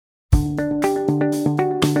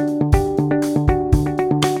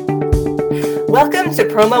Welcome to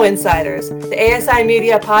Promo Insiders, the ASI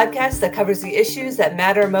Media podcast that covers the issues that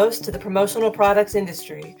matter most to the promotional products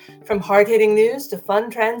industry, from hard-hitting news to fun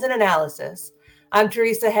trends and analysis. I'm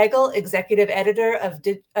Teresa Hegel, Executive Editor of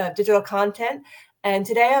Digital Content, and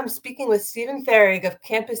today I'm speaking with Stephen Farrig of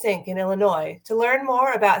Campus Ink in Illinois to learn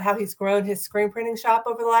more about how he's grown his screen printing shop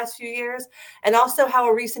over the last few years, and also how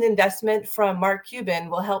a recent investment from Mark Cuban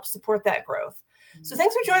will help support that growth. So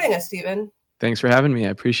thanks for joining us, Stephen. Thanks for having me.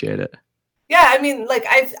 I appreciate it. Yeah, I mean, like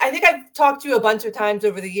I think I've talked to you a bunch of times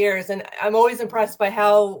over the years, and I'm always impressed by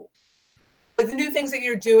how, like, the new things that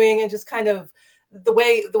you're doing and just kind of the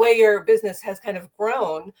way your business has kind of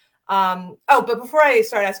grown. But before I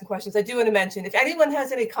start asking questions, I do want to mention, if anyone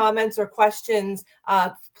has any comments or questions,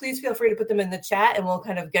 please feel free to put them in the chat, and we'll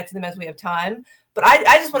kind of get to them as we have time. But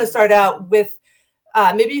I just want to start out with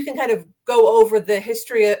maybe you can kind of go over the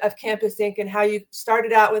history of Campus Ink and how you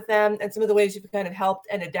started out with them and some of the ways you've kind of helped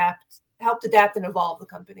adapt and evolve the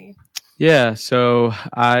company. Yeah, so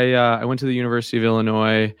I went to the University of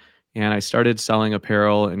Illinois and I started selling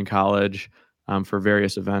apparel in college for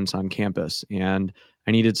various events on campus. And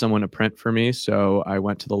I needed someone to print for me, so I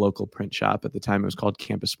went to the local print shop. At the time, it was called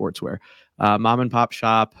Campus Sportswear. Mom and pop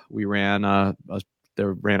shop. We ran a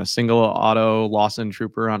single auto Lawson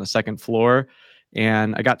Trooper on a second floor,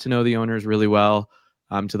 and I got to know the owners really well.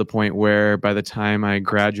 To the point where by the time I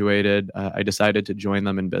graduated, I decided to join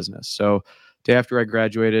them in business. So day after I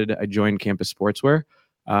graduated, I joined Campus Sportswear.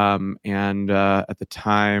 And at the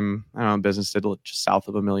time, I don't know, business did just south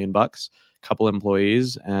of $1 million, a couple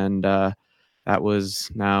employees. And that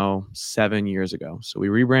was now 7 years ago. So we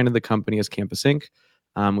rebranded the company as Campus Ink.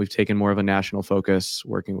 We've taken more of a national focus,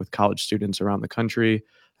 working with college students around the country,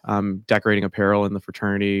 decorating apparel in the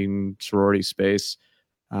fraternity and sorority space.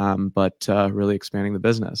 But really expanding the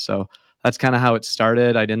business. So that's kind of how it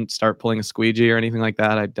started. I didn't start pulling a squeegee or anything like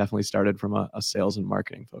that. I definitely started from a sales and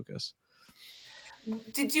marketing focus.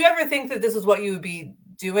 Did you ever think that this is what you would be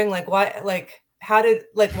doing? Why did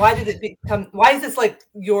it become, why is this like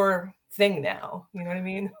your thing now? You know what I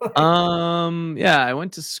mean? Yeah, I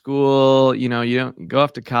went to school, you don't go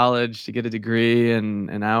off to college to get a degree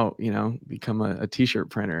and out, become a t-shirt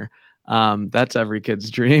printer. That's every kid's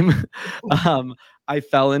dream. I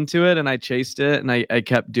fell into it and I chased it and I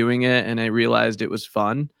kept doing it and I realized it was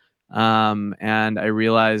fun. And I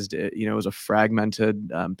realized it was a fragmented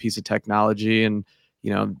piece of technology and,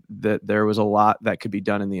 that there was a lot that could be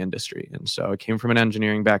done in the industry. And so I came from an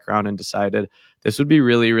engineering background and decided this would be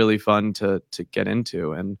really, really fun to get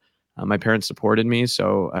into. And my parents supported me.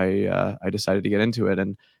 So I decided to get into it.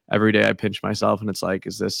 And every day I pinch myself and it's like,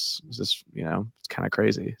 is this, it's kind of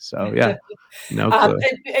crazy. So yeah, no clue.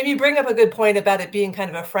 And you bring up a good point about it being kind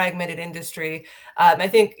of a fragmented industry. I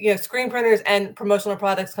think, screen printers and promotional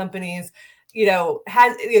products companies,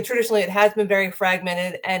 traditionally it has been very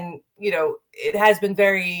fragmented and, it has been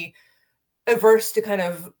very averse to kind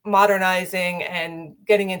of modernizing and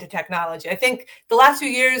getting into technology. I think the last few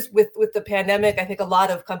years with the pandemic, I think a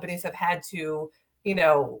lot of companies have had to,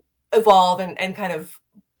 evolve and kind of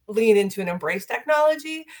lean into and embrace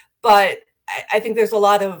technology. But I think there's a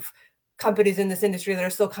lot of companies in this industry that are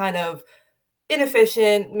still kind of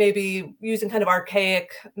inefficient, maybe using kind of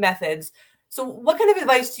archaic methods. So what kind of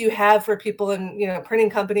advice do you have for people in, printing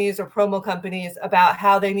companies or promo companies about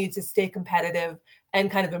how they need to stay competitive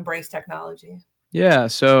and kind of embrace technology? Yeah,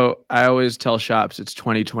 so I always tell shops it's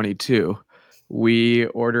 2022. We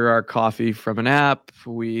order our coffee from an app.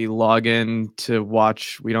 We log in to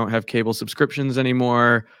watch. We don't have cable subscriptions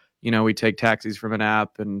anymore. We take taxis from an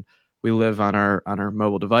app and we live on our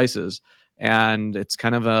mobile devices. And it's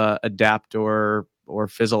kind of a adapt or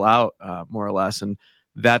fizzle out, more or less. And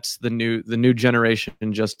that's the new generation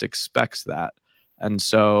just expects that. And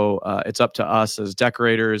so it's up to us as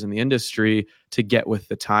decorators in the industry to get with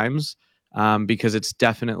the times. Because it's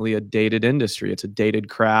definitely a dated industry. It's a dated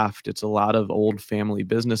craft. It's a lot of old family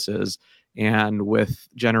businesses. And with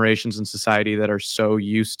generations in society that are so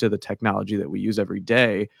used to the technology that we use every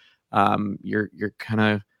day, you're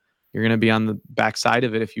going to be on the backside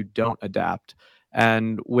of it if you don't adapt.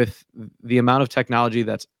 And with the amount of technology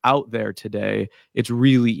that's out there today, it's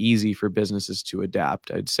really easy for businesses to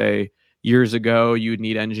adapt. I'd say years ago, you'd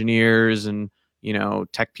need engineers and,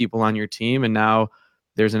 tech people on your team. And now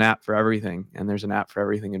there's an app for everything, and there's an app for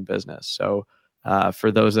everything in business. So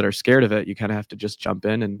for those that are scared of it, you kind of have to just jump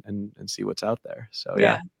in and see what's out there. So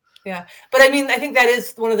yeah. But I mean, I think that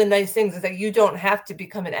is one of the nice things is that you don't have to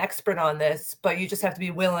become an expert on this, but you just have to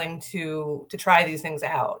be willing to try these things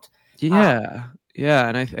out. Yeah.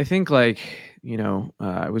 And I think I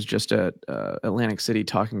was just at Atlantic City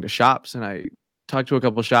talking to shops, and I talked to a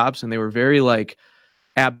couple shops and they were very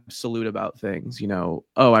absolute about things. Oh,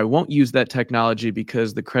 I won't use that technology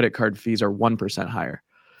because the credit card fees are 1% higher.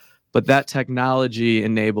 But that technology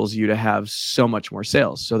enables you to have so much more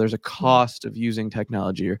sales. So there's a cost of using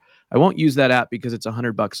technology. Or I won't use that app because it's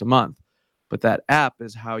 $100 a month. But that app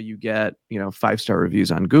is how you get, 5-star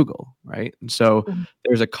reviews on Google, right? And so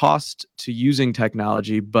there's a cost to using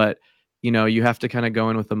technology, but you have to kind of go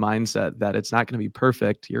in with the mindset that it's not going to be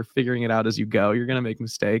perfect. You're figuring it out as you go. You're going to make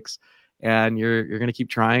mistakes, and you're going to keep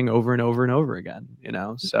trying over and over and over again.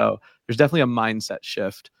 So there's definitely a mindset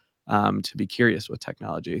shift to be curious with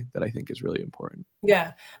technology that I think is really important.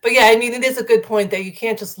 Yeah, but yeah, I mean, it is a good point that you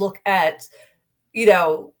can't just look at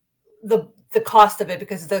the cost of it,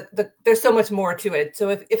 because there's so much more to it. So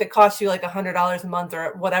if it costs you like $100 a month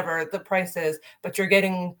or whatever the price is, but you're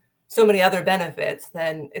getting so many other benefits,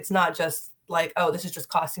 then it's not just like, oh, this is just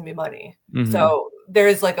costing me money. Mm-hmm. So there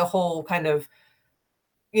is like a whole kind of,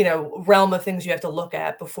 realm of things you have to look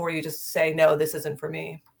at before you just say, no, this isn't for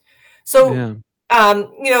me. So, yeah.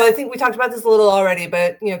 I think we talked about this a little already,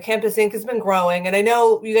 but, Campus Inc. has been growing, and I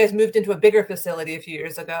know you guys moved into a bigger facility a few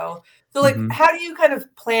years ago. So like, how do you kind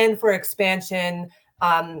of plan for expansion?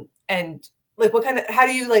 And like, how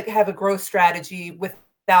do you like have a growth strategy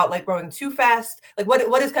without like growing too fast? Like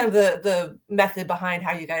what is kind of the method behind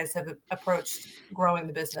how you guys have approached growing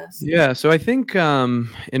the business? Yeah. So I think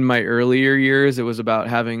in my earlier years, it was about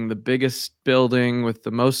having the biggest building with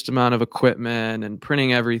the most amount of equipment and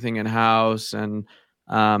printing everything in house, and,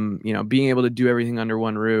 being able to do everything under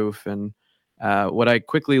one roof. And what I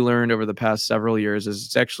quickly learned over the past several years is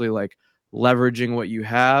it's actually like leveraging what you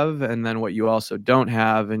have and then what you also don't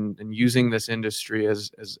have, and using this industry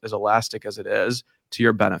as elastic as it is to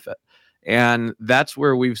your benefit. And that's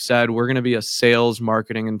where we've said we're going to be a sales,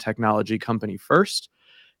 marketing, and technology company first,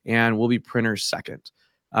 and we'll be printers second.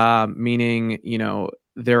 Meaning,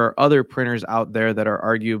 there are other printers out there that are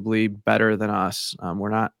arguably better than us. We're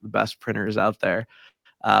not the best printers out there.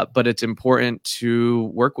 But it's important to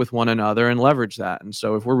work with one another and leverage that. And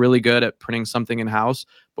so if we're really good at printing something in-house,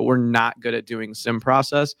 but we're not good at doing sim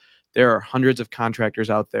process, there are hundreds of contractors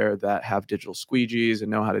out there that have digital squeegees and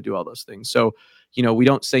know how to do all those things. So, we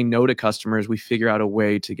don't say no to customers. We figure out a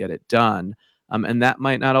way to get it done. And that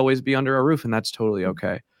might not always be under our roof, and that's totally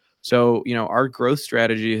okay. So, our growth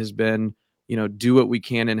strategy has been, do what we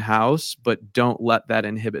can in-house, but don't let that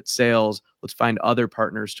inhibit sales. Let's find other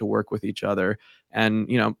partners to work with each other. And,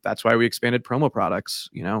 that's why we expanded promo products.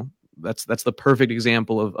 That's the perfect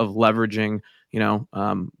example of leveraging,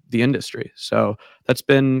 the industry. So that's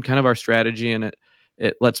been kind of our strategy, and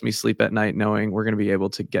it lets me sleep at night knowing we're going to be able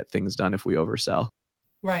to get things done if we oversell.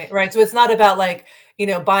 Right. So it's not about like,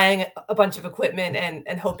 buying a bunch of equipment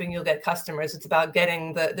and hoping you'll get customers. It's about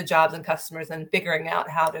getting the jobs and customers and figuring out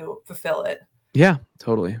how to fulfill it. Yeah,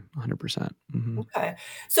 totally. 100%. Mm-hmm. Okay.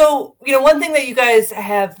 So, one thing that you guys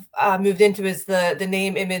have moved into is the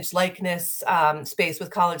name, image, likeness space with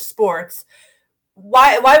college sports.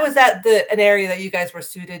 Why was that an area that you guys were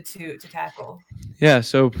suited to tackle? Yeah.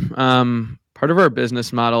 So part of our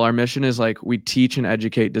business model, our mission is like we teach and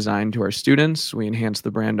educate design to our students. We enhance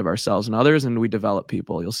the brand of ourselves and others, and we develop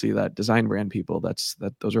people. You'll see that design brand people.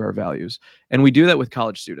 Those are our values, and we do that with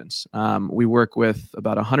college students. We work with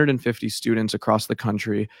about 150 students across the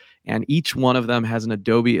country, and each one of them has an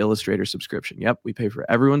Adobe Illustrator subscription. Yep, we pay for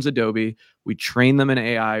everyone's Adobe. We train them in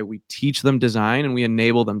AI. We teach them design, and we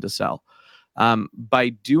enable them to sell. By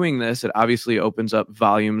doing this, it obviously opens up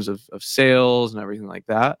volumes of sales and everything like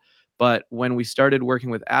that. But when we started working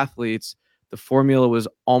with athletes, the formula was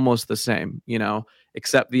almost the same,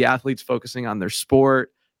 except the athletes focusing on their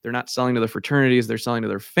sport. They're not selling to the fraternities, they're selling to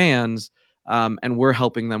their fans, and we're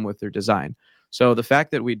helping them with their design. So the fact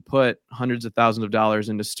that we'd put hundreds of thousands of dollars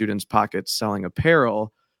into students' pockets selling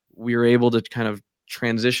apparel, we were able to kind of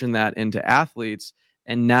transition that into athletes.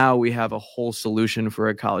 And now we have a whole solution for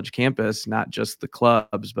a college campus, not just the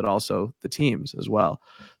clubs, but also the teams as well.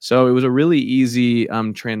 So it was a really easy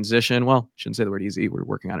transition. Well, I shouldn't say the word easy. We're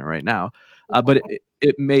working on it right now. But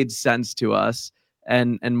it made sense to us.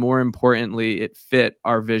 And more importantly, it fit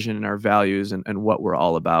our vision and our values and what we're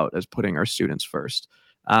all about as putting our students first.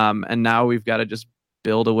 And now we've got to just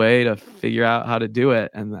build a way to figure out how to do it.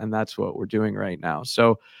 And that's what we're doing right now.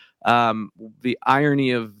 So the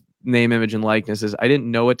irony of name, image, and likeness is I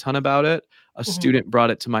didn't know a ton about it. A student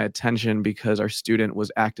brought it to my attention because our student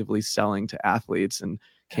was actively selling to athletes and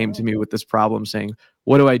came to me with this problem saying,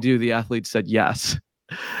 what do I do? The athlete said yes.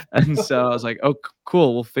 And so I was like, oh,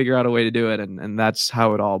 cool. We'll figure out a way to do it. And that's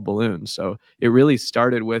how it all ballooned. So it really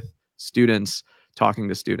started with students talking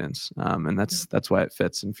to students. And that's why it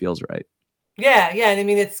fits and feels right. Yeah. And I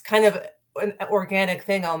mean, it's kind of an organic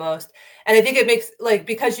thing almost. And I think it makes, like,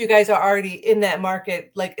 because you guys are already in that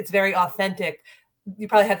market, like it's very authentic. You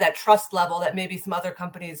probably have that trust level that maybe some other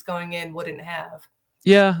companies going in wouldn't have.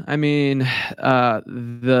 Yeah, I mean,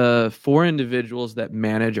 the four individuals that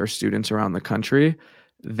manage our students around the country,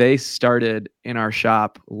 they started in our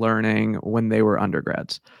shop learning when they were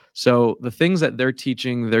undergrads. So the things that they're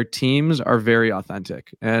teaching their teams are very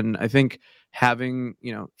authentic. And I think having,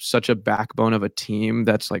 such a backbone of a team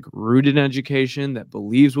that's like rooted in education, that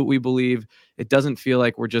believes what we believe, it doesn't feel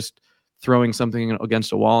like we're just throwing something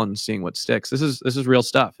against a wall and seeing what sticks. This is real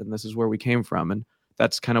stuff, and this is where we came from. And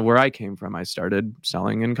that's kind of where I came from. I started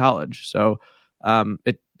selling in college. So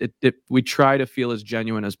we try to feel as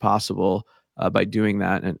genuine as possible by doing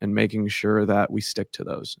that, and making sure that we stick to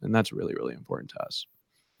those. And that's really, really important to us.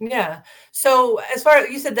 Yeah. So as far as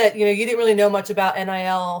you said that, you didn't really know much about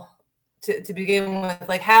NIL to begin with,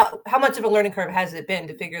 like how much of a learning curve has it been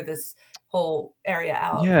to figure this whole area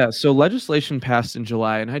out? Yeah, so legislation passed in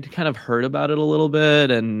July, and I'd kind of heard about it a little bit,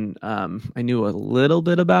 and I knew a little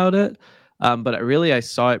bit about it. But I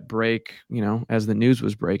saw it break, as the news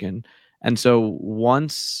was breaking. And so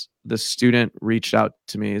once the student reached out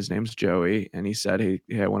to me, his name's Joey, and he said, hey,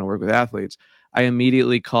 I want to work with athletes. I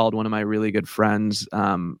immediately called one of my really good friends,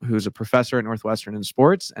 who's a professor at Northwestern in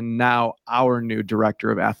sports, and now our new director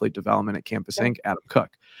of athlete development at Campus Inc., Adam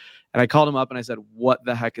Cook. And I called him up and I said, what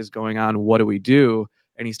the heck is going on? What do we do?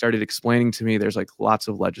 And he started explaining to me there's like lots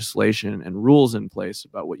of legislation and rules in place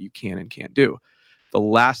about what you can and can't do. The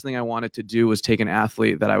last thing I wanted to do was take an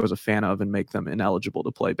athlete that I was a fan of and make them ineligible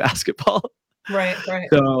to play basketball. Right.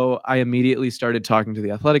 So I immediately started talking to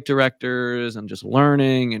the athletic directors and just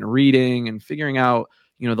learning and reading and figuring out,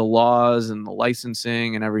 the laws and the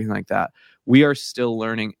licensing and everything like that. We are still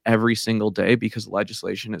learning every single day because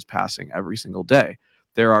legislation is passing every single day.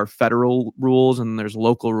 There are federal rules and there's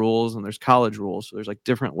local rules and there's college rules. So there's like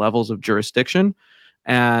different levels of jurisdiction.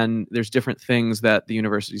 And there's different things that the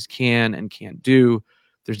universities can and can't do.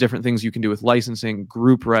 There's different things you can do with licensing,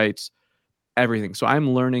 group rights, everything. So I'm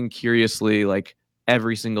learning curiously like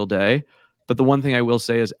every single day. But the one thing I will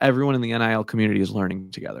say is everyone in the NIL community is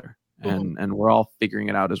learning together. And we're all figuring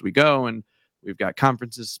it out as we go. And we've got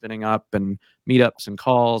conferences spinning up and meetups and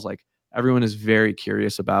calls. Like everyone is very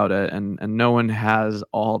curious about it. And no one has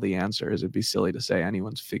all the answers. It'd be silly to say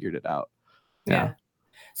anyone's figured it out. Yeah.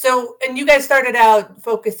 So, and you guys started out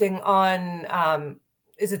focusing on,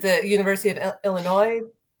 is it the University of Illinois?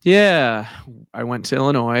 Yeah, I went to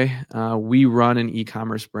Illinois. We run an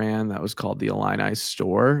e-commerce brand that was called the Illini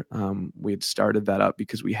Store. We had started that up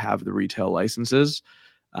because we have the retail licenses,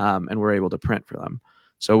 and we're able to print for them.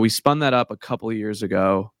 So we spun that up a couple of years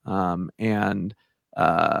ago.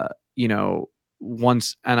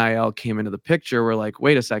 Once NIL came into the picture, we're like,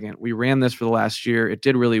 wait a second, we ran this for the last year. It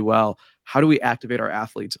did really well. How do we activate our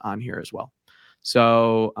athletes on here as well?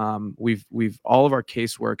 So we've all of our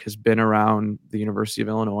casework has been around the University of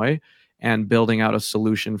Illinois and building out a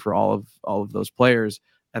solution for all of those players,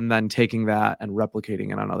 and then taking that and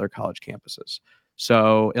replicating it on other college campuses.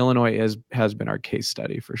 So Illinois has been our case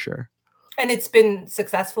study for sure. And it's been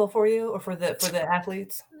successful for you or for the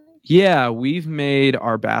athletes? Yeah, we've made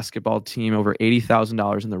our basketball team over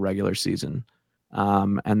 $80,000 in the regular season.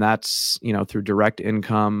 And that's, through direct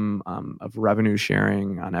income of revenue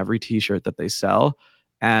sharing on every t-shirt that they sell.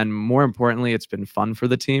 And more importantly, it's been fun for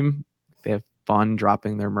the team. They have fun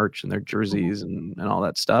dropping their merch and their jerseys and all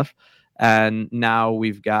that stuff. And now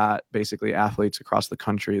we've got basically athletes across the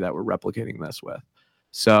country that we're replicating this with.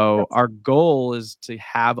 So our goal is to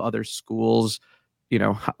have other schools,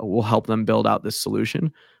 we'll help them build out this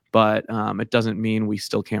solution. But it doesn't mean we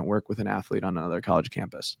still can't work with an athlete on another college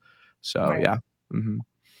campus. So, right. Yeah. Mm-hmm.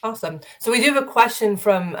 Awesome. So we do have a question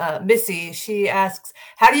from Missy. She asks,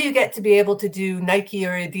 how do you get to be able to do Nike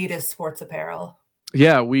or Adidas sports apparel?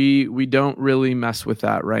 Yeah, we don't really mess with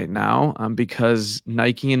that right now because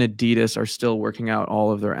Nike and Adidas are still working out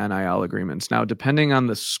all of their NIL agreements. Now, depending on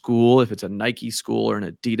the school, if it's a Nike school or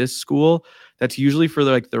an Adidas school, that's usually for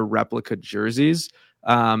their replica jerseys.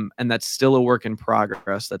 And that's still a work in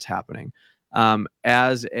progress that's happening.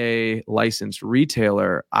 As a licensed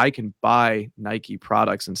retailer, I can buy Nike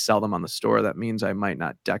products and sell them on the store. That means I might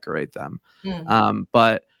not decorate them.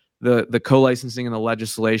 But the co-licensing and the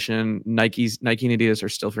legislation, Nike and Adidas are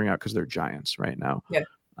still figuring out because they're giants right now.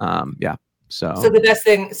 Yeah. So the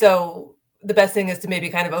best thing is to maybe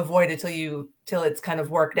kind of avoid it till it's kind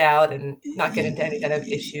of worked out and not get into any kind of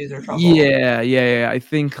issues or trouble. Yeah. I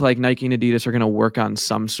think like Nike and Adidas are going to work on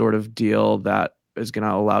some sort of deal that is going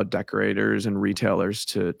to allow decorators and retailers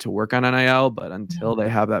to work on NIL. But until they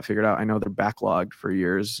have that figured out, I know they're backlogged for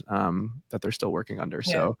years that they're still working under.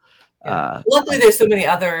 Yeah. So yeah. Luckily, there's so many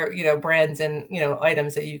other, brands and,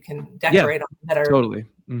 items that you can decorate on that are totally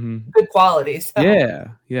good quality. So.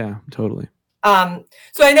 Yeah, totally.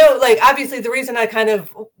 So I know, like, obviously the reason I kind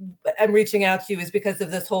of am reaching out to you is because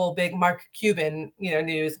of this whole big Mark Cuban,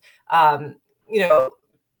 news.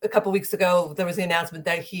 A couple of weeks ago, there was the announcement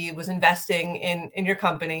that he was investing in your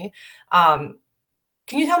company.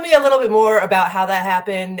 Can you tell me a little bit more about how that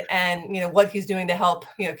happened and, what he's doing to help,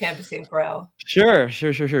 Campus St. grow? Sure.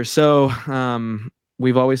 So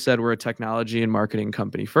we've always said we're a technology and marketing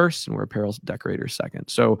company first, and we're apparel decorators second.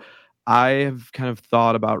 So I have kind of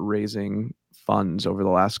thought about raising funds over the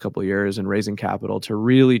last couple of years and raising capital to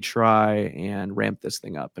really try and ramp this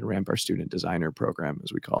thing up and ramp our student designer program,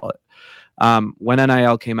 as we call it. When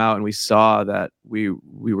NIL came out and we saw that we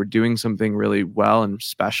were doing something really well and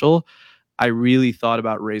special, I really thought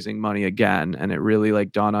about raising money again. And it really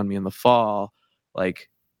like dawned on me in the fall, like,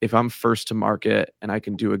 if I'm first to market and I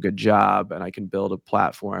can do a good job and I can build a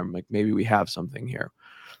platform, like maybe we have something here.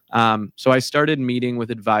 So I started meeting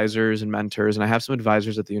with advisors and mentors, and I have some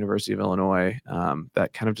advisors at the University of Illinois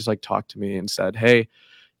that kind of just like talked to me and said, hey,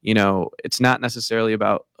 it's not necessarily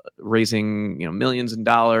about raising, millions of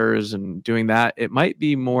dollars and doing that. It might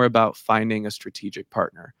be more about finding a strategic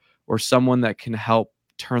partner or someone that can help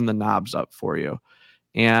turn the knobs up for you.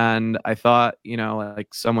 And I thought,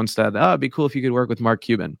 like someone said, oh, it'd be cool if you could work with Mark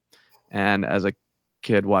Cuban. And as a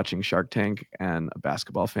kid watching Shark Tank and a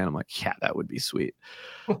basketball fan, I'm like, yeah, that would be sweet.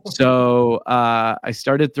 So I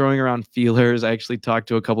started throwing around feelers. I actually talked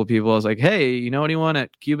to a couple of people. I was like, hey, you know anyone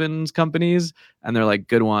at Cuban's companies? And they're like,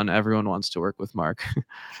 good one. Everyone wants to work with Mark.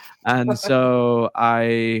 And so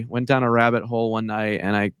I went down a rabbit hole one night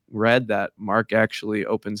and I read that Mark actually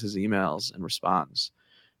opens his emails and responds.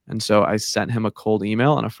 And so I sent him a cold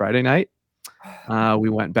email on a Friday night. We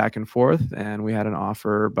went back and forth and we had an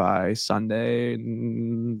offer by Sunday,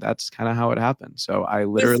 and that's kind of how it happened. So I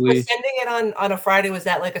literally was sending it on a Friday. Was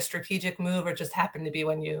that like a strategic move or just happened to be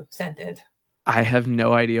when you sent it? I have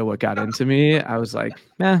no idea what got into me. I was like,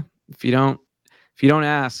 if you don't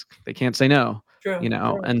ask, they can't say no. True.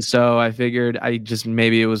 And so I figured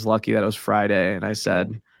maybe it was lucky that it was Friday. And I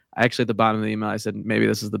said, actually at the bottom of the email, I said, maybe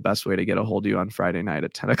this is the best way to get a hold of you on Friday night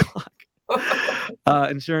at 10 o'clock.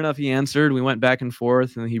 And sure enough, he answered. We went back and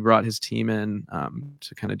forth, and he brought his team in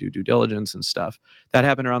to kind of do due diligence and stuff. That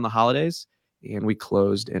happened around the holidays, and we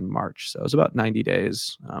closed in March. So it was about 90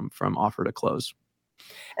 days from offer to close.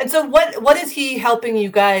 And so what is he helping you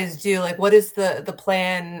guys do? Like, what is the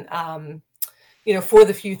plan, for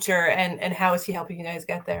the future, and how is he helping you guys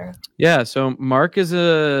get there? Yeah. So Mark is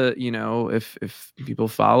if people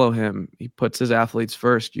follow him, he puts his athletes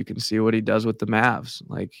first. You can see what he does with the Mavs.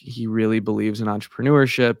 Like, he really believes in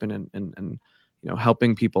entrepreneurship and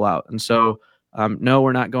helping people out. And so, no,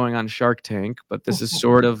 we're not going on Shark Tank, but this is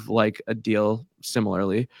sort of like a deal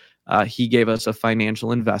similarly. He gave us a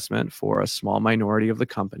financial investment for a small minority of the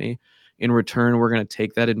company. In return, we're going to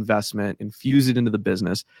take that investment, infuse it into the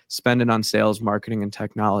business, spend it on sales, marketing, and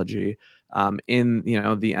technology in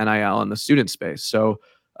the NIL and the student space. So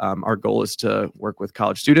our goal is to work with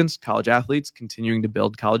college students, college athletes, continuing to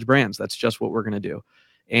build college brands. That's just what we're going to do.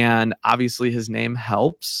 And obviously, his name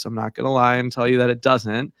helps. I'm not going to lie and tell you that it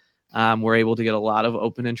doesn't. We're able to get a lot of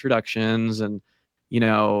open introductions, and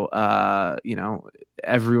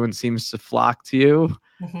everyone seems to flock to you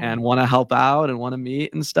and want to help out and want to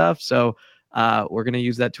meet and stuff. So we're going to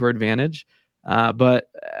use that to our advantage. But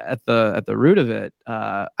at the root of it,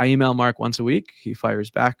 I email Mark once a week. He fires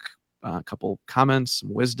back a couple comments,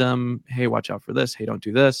 some wisdom. Hey, watch out for this. Hey, don't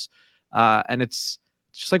do this. And it's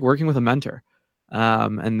just like working with a mentor.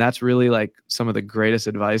 And that's really like some of the greatest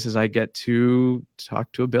advice is I get to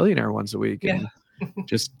talk to a billionaire once a week. Yeah. And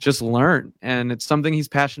just learn. And it's something he's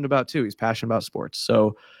passionate about too. He's passionate about sports.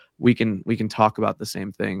 So we can talk about the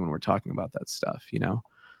same thing when we're talking about that stuff,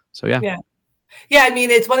 So yeah. Yeah, I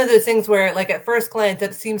mean, it's one of those things where, like, at first glance,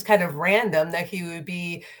 it seems kind of random that he would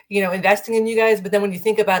be, investing in you guys. But then when you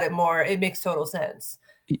think about it more, it makes total sense.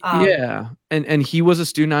 Yeah. And he was a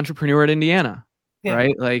student entrepreneur at Indiana,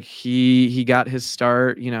 right? Like he got his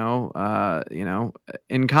start, in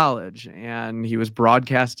college, and he was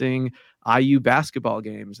broadcasting IU basketball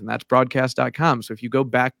games, and that's broadcast.com. So if you go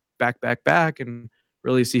back and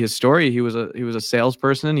really see his story, he was a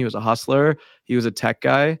salesperson, he was a hustler, he was a tech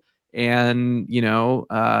guy. And,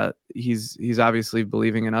 he's obviously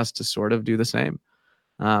believing in us to sort of do the same.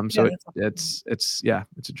 So it's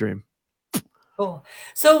a dream. Cool.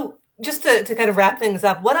 So just to kind of wrap things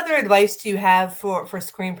up, what other advice do you have for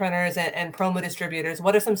screen printers and promo distributors?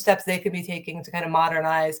 What are some steps they could be taking to kind of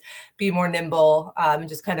modernize, be more nimble, and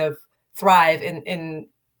just kind of thrive in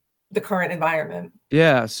the current environment?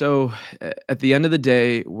 Yeah. So at the end of the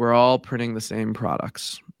day, we're all printing the same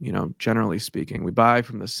products, generally speaking. We buy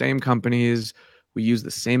from the same companies, we use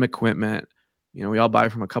the same equipment. We all buy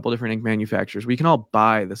from a couple different ink manufacturers. We can all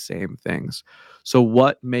buy the same things. So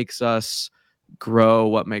what makes us grow?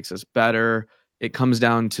 What makes us better? It comes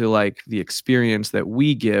down to like the experience that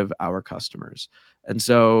we give our customers. And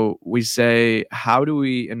so we say,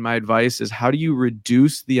 and my advice is, how do you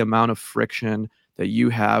reduce the amount of friction that you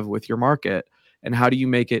have with your market? And how do you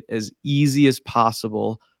make it as easy as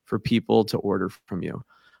possible for people to order from you?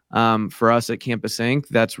 For us at Campus Ink,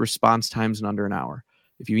 that's response times in under an hour.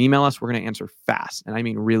 If you email us, we're going to answer fast, and I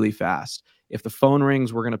mean really fast. If the phone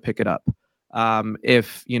rings, we're going to pick it up.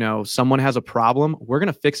 If someone has a problem, we're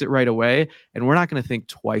going to fix it right away, and we're not going to think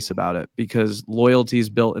twice about it, because loyalty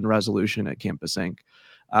is built in resolution at Campus Ink.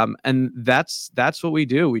 And that's what we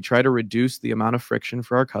do. We try to reduce the amount of friction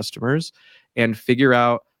for our customers and figure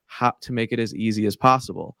out how to make it as easy as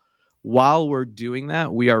possible. While we're doing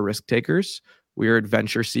that, we are risk takers. We are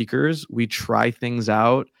adventure seekers. We try things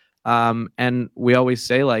out. And we always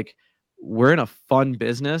say, like, we're in a fun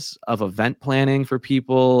business of event planning for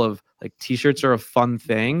people, of like t-shirts are a fun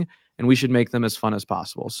thing, and we should make them as fun as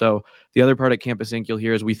possible. So the other part at Campus Ink you'll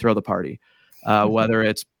hear is we throw the party, whether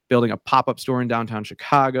it's building a pop-up store in downtown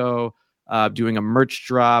Chicago, doing a merch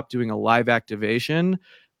drop, doing a live activation.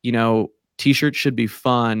 T-shirts should be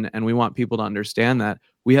fun, and we want people to understand that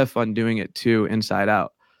we have fun doing it too, inside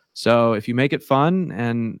out. So if you make it fun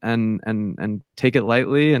and take it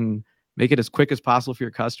lightly and make it as quick as possible for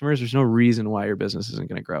your customers, there's no reason why your business isn't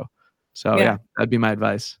going to grow. So yeah, that'd be my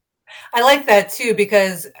advice. I like that too,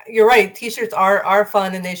 because you're right. T-shirts are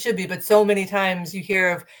fun, and they should be, but so many times you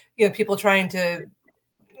hear of, people trying to,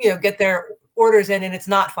 get their orders in, and it's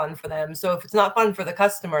not fun for them. So if it's not fun for the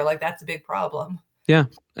customer, like, that's a big problem. Yeah.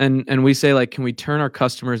 And we say, like, can we turn our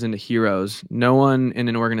customers into heroes? No one in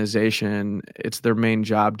an organization, it's their main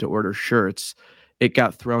job to order shirts. It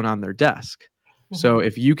got thrown on their desk. Mm-hmm. So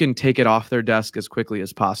if you can take it off their desk as quickly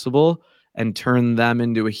as possible and turn them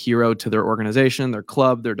into a hero to their organization, their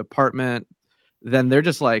club, their department, then they're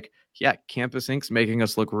just like, yeah, Campus Ink's making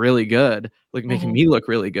us look really good, like making me look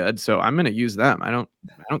really good. So I'm going to use them. I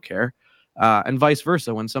don't care. And vice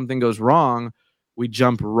versa. When something goes wrong, we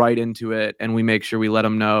jump right into it, and we make sure we let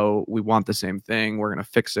them know we want the same thing. We're going to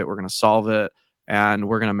fix it. We're going to solve it, and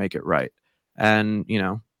we're going to make it right. And,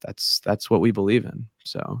 that's what we believe in.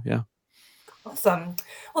 So, yeah. Awesome.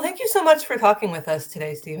 Well, thank you so much for talking with us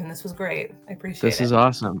today, Stephen. This was great. I appreciate it. This is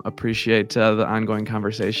awesome. Appreciate the ongoing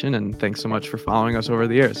conversation, and thanks so much for following us over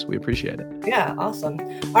the years. We appreciate it. Yeah, awesome.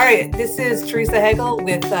 All right. This is Teresa Hegel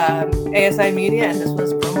with ASI Media, and this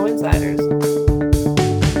was Promo Insiders.